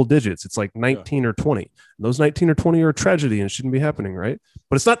in double digits. It's like 19 or 20. And those 19 or 20 are a tragedy and shouldn't be happening, right?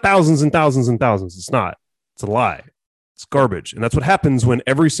 But it's not thousands and thousands and thousands. It's not. It's a lie. It's garbage. And that's what happens when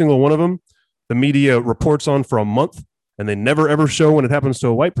every single one of them, the media reports on for a month, and they never, ever show when it happens to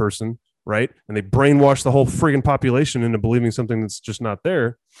a white person, right? And they brainwash the whole friggin' population into believing something that's just not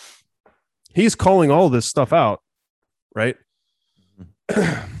there. He's calling all this stuff out, right?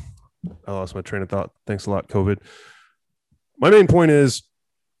 I lost my train of thought. Thanks a lot, COVID. My main point is,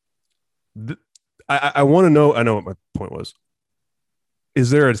 I want to know, I know what my point was.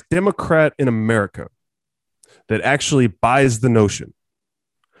 Is there a Democrat in America that actually buys the notion,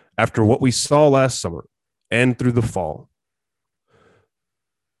 after what we saw last summer and through the fall,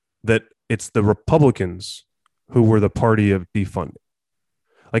 that it's the Republicans who were the party of defunding?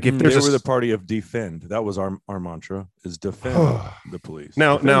 Like, if there's they were the party of defend. That was our mantra, is defend the police.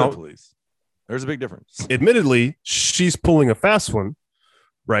 Now, the police. There's a big difference. Admittedly, she's pulling a fast one,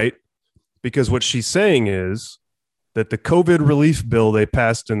 right? Because what she's saying is that the COVID relief bill they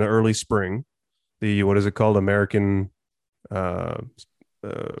passed in the early spring, the, what is it called? American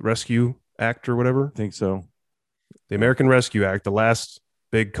Rescue Act or whatever. I think so. The American Rescue Act, the last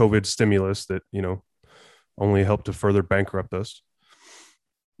big COVID stimulus that, you know, only helped to further bankrupt us,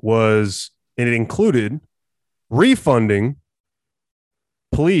 was, and it included refunding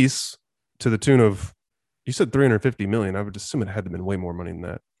police to the tune of, you said 350 million. I would assume it had to have been way more money than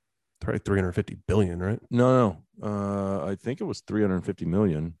that. Probably 350 billion, right? No. I think it was 350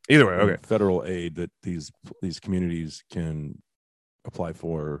 million. Either way, okay. Federal aid that these communities can apply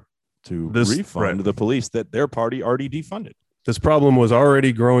for to refund the police that their party already defunded. This problem was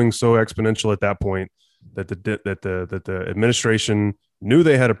already growing so exponential at that point that the administration knew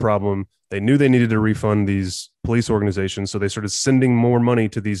they had a problem. They knew they needed to refund these police organizations, so they started sending more money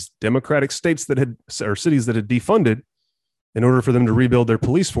to these democratic states that had, or cities that had defunded, in order for them to rebuild their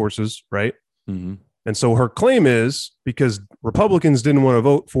police forces, right? Mm-hmm. And so her claim is, because Republicans didn't want to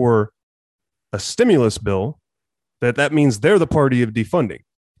vote for a stimulus bill, that means they're the party of defunding.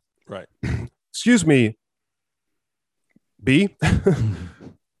 Right. Excuse me, B.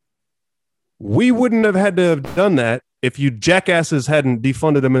 We wouldn't have had to have done that if you jackasses hadn't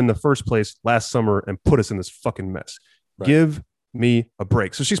defunded them in the first place last summer and put us in this fucking mess. Right. Give me a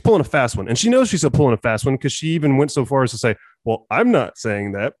break. So she's pulling a fast one, and she knows she's pulling a fast one because she even went so far as to say, well, I'm not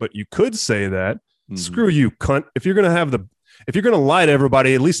saying that, but you could say that. Mm-hmm. Screw you, cunt. If you're going to lie to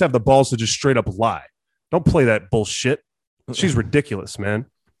everybody, at least have the balls to just straight up lie. Don't play that bullshit. She's ridiculous, man.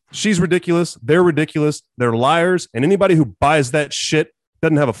 She's ridiculous. They're ridiculous. They're liars. And anybody who buys that shit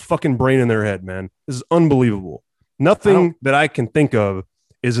doesn't have a fucking brain in their head, man. This is unbelievable. Nothing that I can think of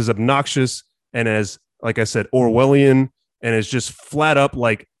is as obnoxious and as, like I said, Orwellian, and is just flat up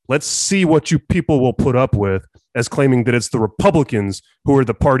like, let's see what you people will put up with, as claiming that it's the Republicans who are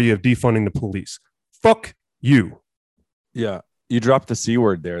the party of defunding the police. Fuck you. Yeah. You dropped the C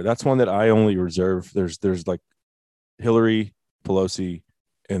word there. That's one that I only reserve. There's like Hillary, Pelosi,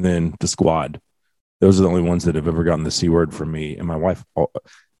 and then the squad. Those are the only ones that have ever gotten the C word from me. And my wife, I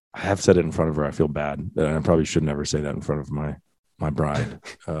have said it in front of her. I feel bad. And I probably should never say that in front of my bride.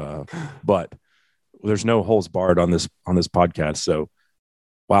 But there's no holes barred on this podcast. So,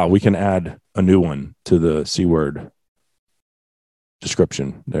 wow, we can add a new one to the C word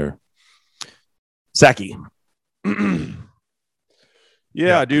description there. Saki.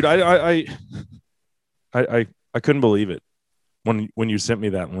 Yeah, dude, I couldn't believe it when you sent me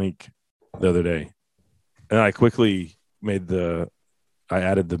that link the other day, and I quickly I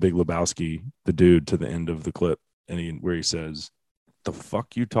added the Big Lebowski, the dude, to the end of the clip, and where he says, "The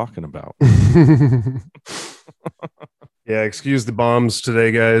fuck you talking about?" Yeah, excuse the bombs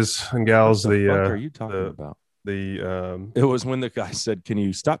today, guys and gals. What the fuck are you talking about? It was when the guy said, "Can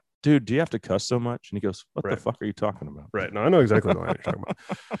you stop, dude? Do you have to cuss so much?" And he goes, "What the fuck are you talking about?" Right. No, I know exactly the line you're talking about.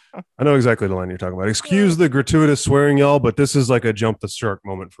 I know exactly the line you're talking about. Excuse the gratuitous swearing, y'all, but this is like a jump the shark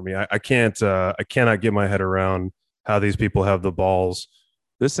moment for me. I cannot get my head around how these people have the balls.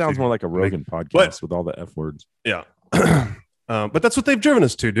 This sounds more like a Rogan podcast with all the F words. Yeah. But that's what they've driven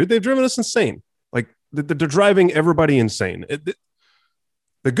us to, dude. They've driven us insane. Like they're driving everybody insane.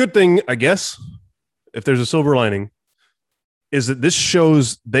 The good thing, I guess, if there's a silver lining, is that this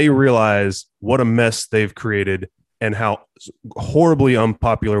shows they realize what a mess they've created and how horribly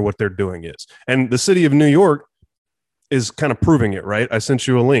unpopular what they're doing is. And the city of New York is kind of proving it, right? I sent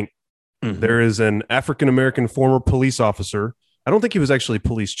you a link. Mm-hmm. There is an African-American former police officer. I don't think he was actually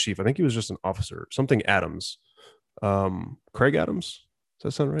police chief. I think he was just an officer, something Adams. Craig Adams. Does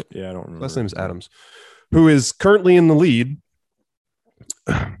that sound right? Yeah, I don't remember. Last name is Adams, who is currently in the lead.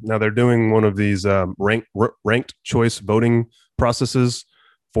 Now they're doing one of these ranked choice voting processes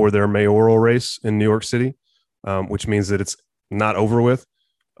for their mayoral race in New York City, which means that it's not over with.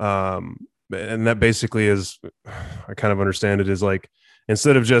 And that basically is, I kind of understand it, is like,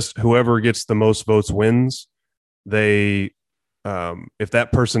 instead of just whoever gets the most votes wins, they, if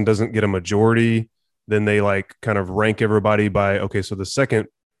that person doesn't get a majority, then they like kind of rank everybody by, okay, so the second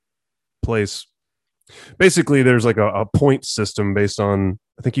place, basically there's like a point system based on,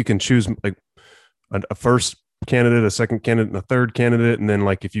 I think you can choose like a first candidate, a second candidate, and a third candidate. And then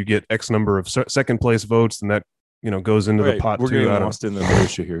like, if you get X number of second place votes, then that, goes into the pot. We're getting lost in the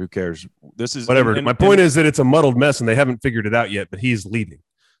minutia here. Who cares? This is whatever. My point is that it's a muddled mess and they haven't figured it out yet, but he's leading.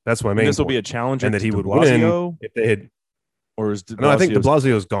 That's my main This will point. be a challenge, and that he would win if they had. Or is no, I think de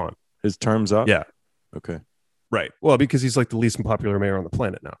Blasio's gone. His term's up? Yeah. Okay. Right. Well, because he's like the least unpopular mayor on the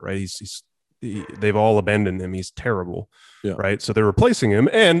planet now, right? He's they've all abandoned him. He's terrible. Yeah. Right. So they're replacing him,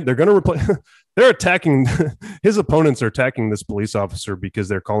 and they're going to replace. They're attacking his opponents are attacking this police officer because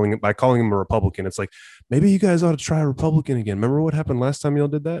they're calling him a Republican. It's like, maybe you guys ought to try a Republican again. Remember what happened last time y'all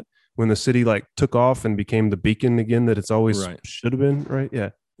did that, when the city like took off and became the beacon again that it's always should have been. Right. Yeah.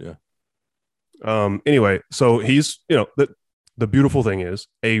 Yeah. Anyway, so he's, the beautiful thing is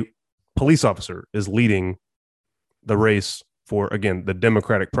a police officer is leading the race for, again, the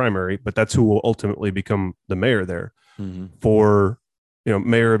Democratic primary, but that's who will ultimately become the mayor there for,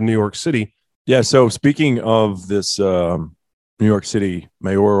 mayor of New York City. Yeah. So speaking of this New York City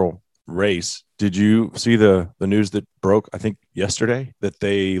mayoral race, did you see the news that broke, I think yesterday, that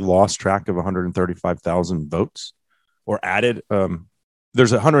they lost track of 135,000 votes or added?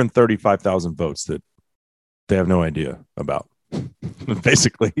 There's 135,000 votes that they have no idea about,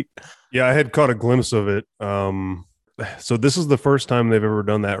 basically. Yeah, I had caught a glimpse of it. So this is the first time they've ever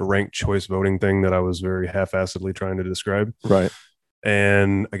done that ranked choice voting thing that I was very half-assedly trying to describe. Right.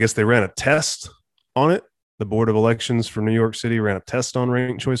 And I guess they ran a test on it. The Board of Elections for New York City ran a test on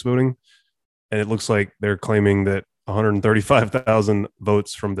ranked choice voting. And it looks like they're claiming that 135,000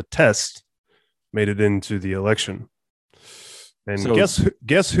 votes from the test made it into the election. And so,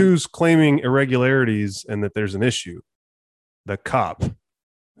 guess who's claiming irregularities and that there's an issue? The cop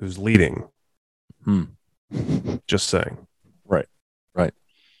who's leading. Just saying. Right.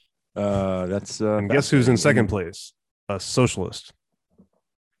 That's and guess who's in second place? A socialist.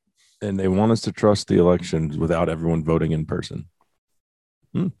 And they want us to trust the elections without everyone voting in person.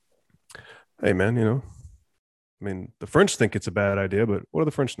 Hey, man, the French think it's a bad idea, but what do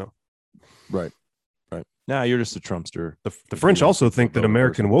the French know? Right. Nah, you're just a Trumpster. The French also think that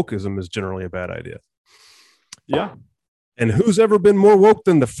American wokeism is generally a bad idea. Yeah. And who's ever been more woke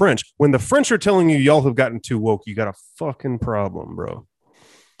than the French? When the French are telling you y'all have gotten too woke, you got a fucking problem, bro.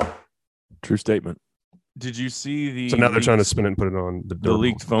 True statement. Did you see the... So now they're trying to spin it and put it on the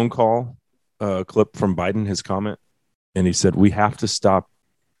leaked phone call clip from Biden, his comment? And he said, we have to stop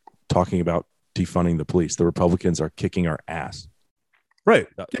talking about defunding the police. The Republicans are kicking our ass. Right.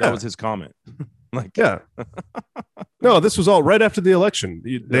 That was his comment. No, this was all right after the election.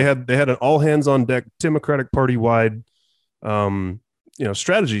 They had an all hands on deck Democratic Party wide,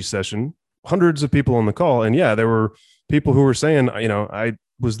 strategy session. Hundreds of people on the call, and there were people who were saying, I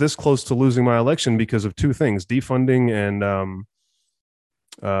was this close to losing my election because of two things: defunding and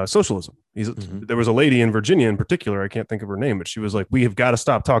socialism. There was a lady in Virginia in particular, I can't think of her name, but she was like, we have got to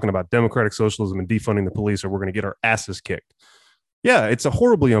stop talking about democratic socialism and defunding the police, or we're going to get our asses kicked. Yeah, it's a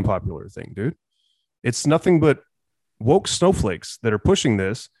horribly unpopular thing, dude. It's nothing but woke snowflakes that are pushing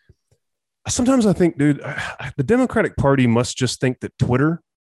this. Sometimes I think, dude, the Democratic Party must just think that Twitter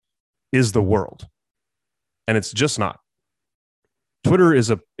is the world, and it's just not. Twitter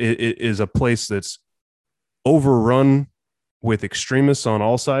is a place that's overrun with extremists on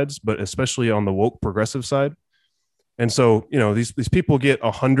all sides, but especially on the woke progressive side. And so, these people get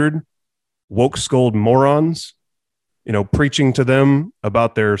 100 woke skulled morons, preaching to them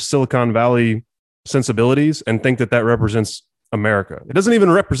about their Silicon Valley sensibilities and think that represents America. It doesn't even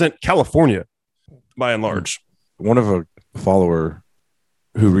represent California by and large. One of a follower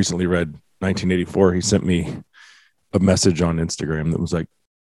who recently read 1984, he sent me a message on Instagram that was like,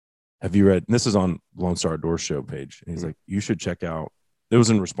 have you read, and this is on Lone Star Door Show page. And he's like, you should check out, it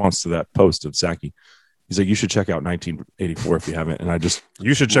was in response to that post of Psaki. He's like, you should check out 1984 if you haven't. And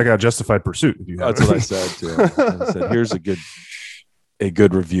you should check out Justified Pursuit. If you haven't. That's what I said to him. I said, here's a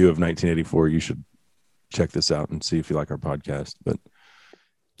good review of 1984. You should check this out and see if you like our podcast. But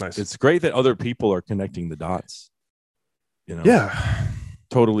nice. It's great that other people are connecting the dots. Yeah,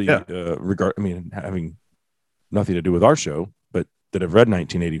 totally. Yeah. Having nothing to do with our show, but that have read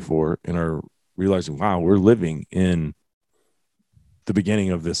 1984 and are realizing, wow, we're living in the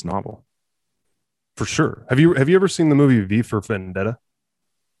beginning of this novel. For sure. Have you ever seen the movie V for Vendetta?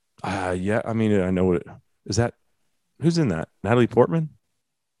 Yeah. I know what is that. Who's in that? Natalie Portman?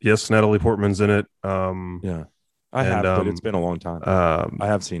 Yes, Natalie Portman's in it. Yeah, I have, but it's been a long time. I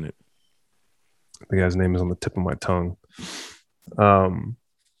have seen it. The guy's name is on the tip of my tongue.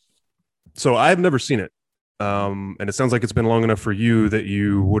 So I've never seen it. And it sounds like it's been long enough for you that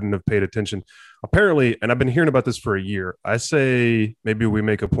you wouldn't have paid attention. Apparently, and I've been hearing about this for a year. I say maybe we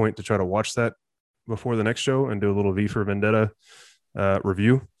make a point to try to watch that before the next show and do a little V for Vendetta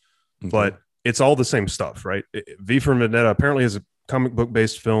review. Okay. But it's all the same stuff, right? V for Vendetta apparently is a comic book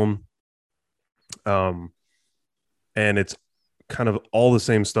based film. And it's kind of all the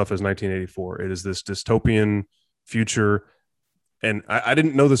same stuff as 1984. It is this dystopian future. And I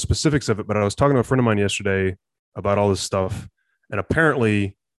didn't know the specifics of it, but I was talking to a friend of mine yesterday about all this stuff. And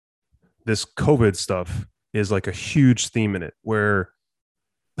apparently this COVID stuff is like a huge theme in it, where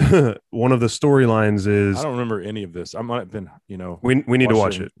one of the storylines is I don't remember any of this. I might have been, we need to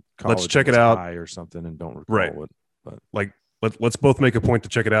watch it. Let's check it out. Or something, and don't recall Right. it. But Like let's both make a point to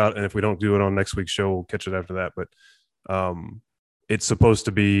check it out, and if we don't do it on next week's show, we'll catch it after that. But it's supposed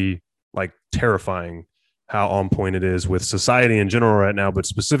to be like terrifying how on point it is with society in general right now, but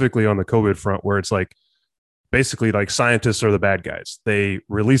specifically on the COVID front, where it's like basically like scientists are the bad guys. They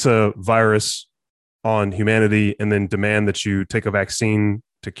release a virus on humanity and then demand that you take a vaccine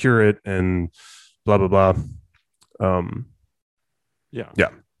to cure it and blah, blah, blah. Yeah.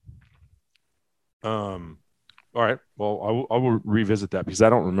 All right. Well, I will revisit that because I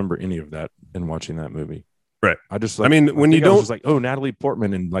don't remember any of that in watching that movie. Right. I just, when you don't, just like, oh, Natalie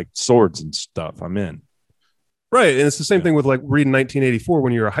Portman and like swords and stuff. I'm in. Right. And it's the same thing with like reading 1984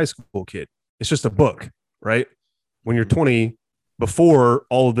 when you're a high school kid. It's just a book, right? When you're 20, before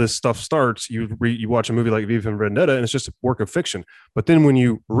all of this stuff starts, you watch a movie like V for Vendetta, and it's just a work of fiction. But then when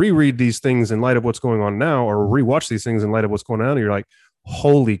you reread these things in light of what's going on now, or rewatch these things in light of what's going on, you're like,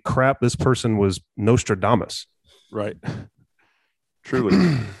 holy crap, this person was Nostradamus. Right.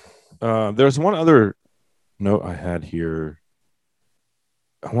 Truly. There's one other note I had here.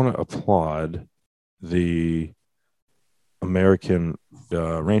 I want to applaud the American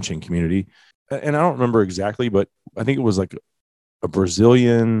ranching community. And I don't remember exactly, but I think it was like a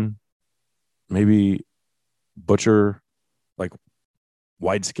Brazilian, maybe butcher, like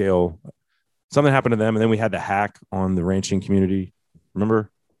wide scale. Something happened to them, and then we had the hack on the ranching community.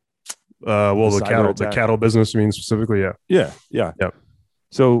 Remember? The cattle business, you mean specifically? Yeah. Yep.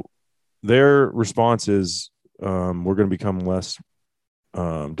 So their response is, we're going to become less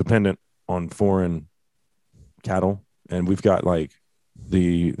dependent on foreign cattle, and we've got like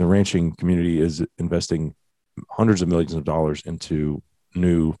the ranching community is investing hundreds of millions of dollars into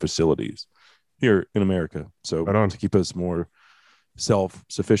new facilities here in America. So to keep us more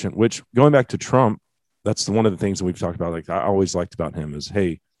self-sufficient, which going back to Trump, that's one of the things that we've talked about. Like I always liked about him is,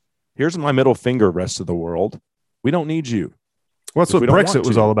 hey, here's my middle finger, rest of the world. We don't need you. Well, that's what Brexit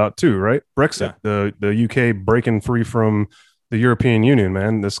was all about too, right? Brexit, yeah. the UK breaking free from the European Union,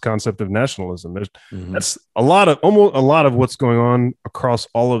 man. This concept of nationalism. That's a lot of what's going on across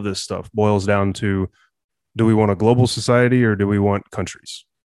all of this stuff boils down to: do we want a global society or do we want countries?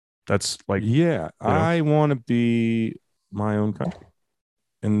 That's like, I want to be my own country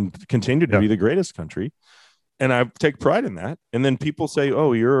and continue to be the greatest country, and I take pride in that. And then people say,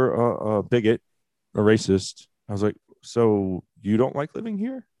 "Oh, you're a bigot, a racist." I was like, "So you don't like living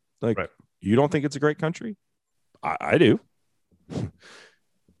here? Like, you don't think it's a great country?" I do.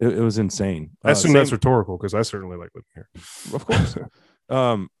 It was insane. I assume that's rhetorical because I certainly like living here. Of course.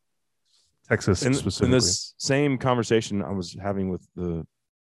 Texas specifically. In this same conversation I was having with the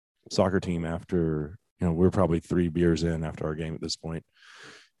soccer team after, we're probably 3 beers in after our game at this point.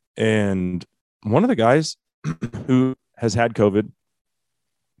 And one of the guys who has had COVID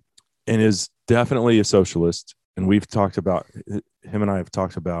and is definitely a socialist, and we've talked about him and I have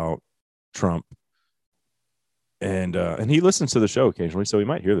talked about Trump. And he listens to the show occasionally, so he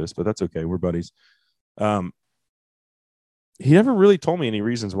might hear this, but that's okay. We're buddies. He never really told me any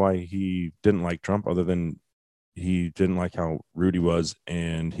reasons why he didn't like Trump, other than he didn't like how rude he was,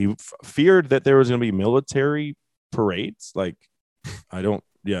 and he feared that there was going to be military parades. Like, I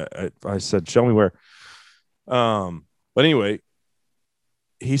said, show me where. But anyway,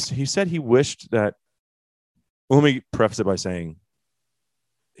 he said he wished that. Well, let me preface it by saying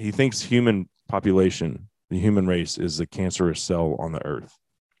he thinks human population, the human race, is a cancerous cell on the earth,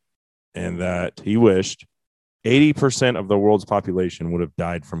 and that he wished 80% of the world's population would have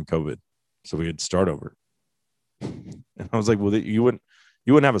died from COVID, so we could start over. And I was like, well, you wouldn't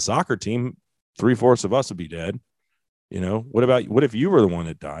have a soccer team. 3/4 of us would be dead. What if you were the one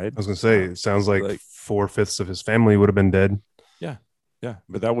that died? I was going to say, it sounds like 4/5 of his family would have been dead. Yeah.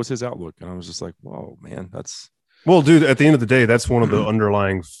 But that was his outlook. And I was just like, whoa, man, well, dude, at the end of the day, that's one of the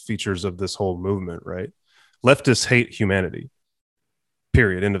underlying features of this whole movement, right? Leftists hate humanity.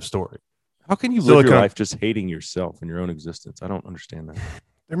 Period. End of story. How can you live your life just hating yourself and your own existence? I don't understand that.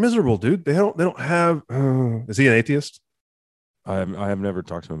 They're miserable, dude. They don't have. Is he an atheist? I have never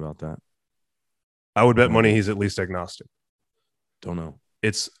talked to him about that. I would bet money he's at least agnostic. Don't know.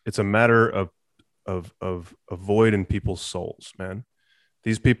 It's a matter of a void in people's souls, man.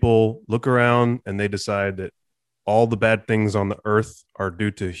 These people look around and they decide that all the bad things on the earth are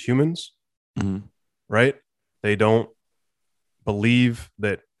due to humans, right? They don't believe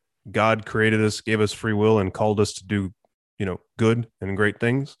that God created us, gave us free will, and called us to do, good and great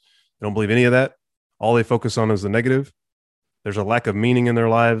things. They don't believe any of that. All they focus on is the negative. there's a lack of meaning in their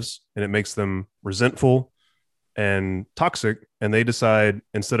lives, and it makes them resentful and toxic. And they decide,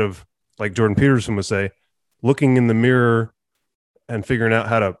 instead of, like Jordan Peterson would say, looking in the mirror and figuring out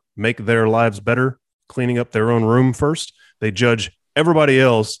how to make their lives better, cleaning up their own room first, they judge everybody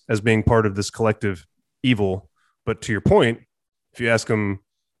else as being part of this collective evil. But to your point, if you ask them,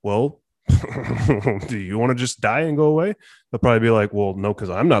 well, do you want to just die and go away? They'll probably be like, well, no, because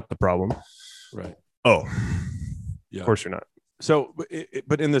I'm not the problem. Right. Oh, Yeah. Of course you're not. So,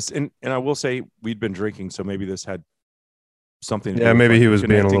 but in this, and I will say we'd been drinking, so maybe this had something. Yeah, maybe he was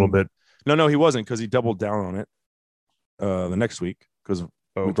being a little bit. No, he wasn't, because he doubled down on it the next week, because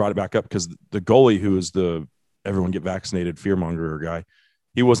we brought it back up, because the goalie, who is the everyone get vaccinated fearmonger guy,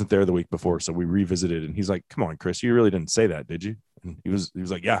 he wasn't there the week before, so we revisited, and he's like, "Come on, Chris, you really didn't say that, did you?" And he was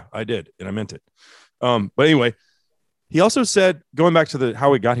like, "Yeah, I did, and I meant it." But anyway, he also said, going back to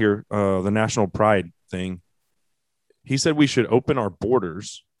how we got here, the national pride thing, he said we should open our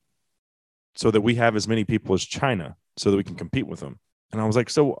borders so that we have as many people as China, so that we can compete with them. And I was like,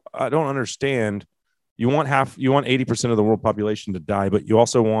 so I don't understand. You want 80% of the world population to die, but you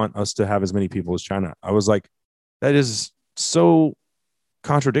also want us to have as many people as China. I was like, that is so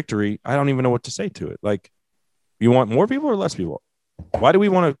contradictory. I don't even know what to say to it. Like, you want more people or less people? Why do we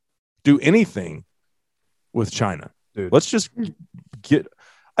want to do anything with China? Dude. Let's just get.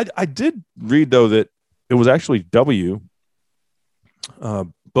 I did read, though, that it was actually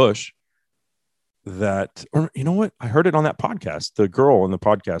Bush that, or you know what? I heard it on that podcast. The girl on the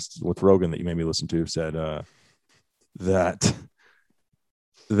podcast with Rogan that you made me listen to said that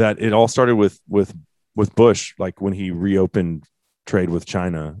it all started with Bush, like when he reopened trade with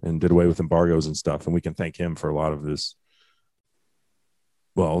China and did away with embargoes and stuff. And we can thank him for a lot of this.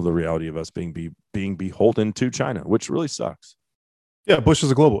 Well, the reality of us being beholden to China, which really sucks. Yeah, Bush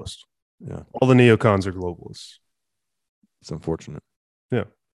is a globalist. Yeah, all the neocons are globalists. It's unfortunate. Yeah.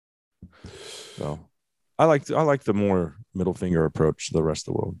 So I like the more middle finger approach to the rest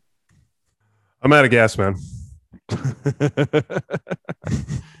of the world. I'm out of gas, man.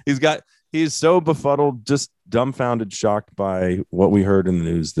 He's so befuddled, just dumbfounded, shocked by what we heard in the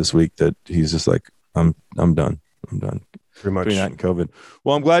news this week, that he's just like, I'm done. Pretty much. Between that and COVID.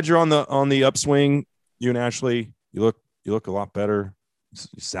 Well, I'm glad you're on the upswing. You and Ashley, you look a lot better.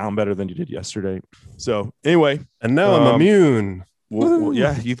 You sound better than you did yesterday. So anyway, and now I'm immune. Well,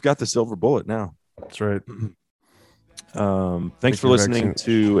 yeah, you've got the silver bullet now. That's right. Thanks for listening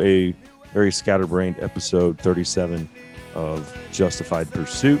to a very scatterbrained episode 37 of Justified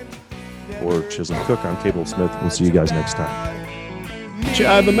Pursuit. For Chisholm Cook, I'm Cable Smith. We'll see you guys next time.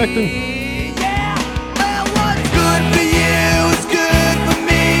 Ivermectin. What's good for you is good for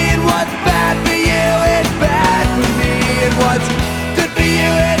me, and what's bad for you is bad for me, and what's good for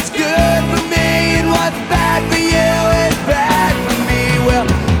you is good for me, and what's bad for you is bad for me. Well,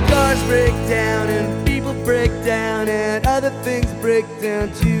 cars break down and people break down and other things break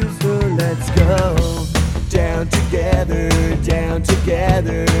down too, so let's go down together, down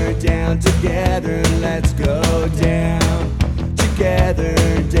together, down together, let's go down together,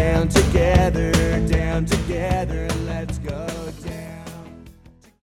 down together, down together, let's go down.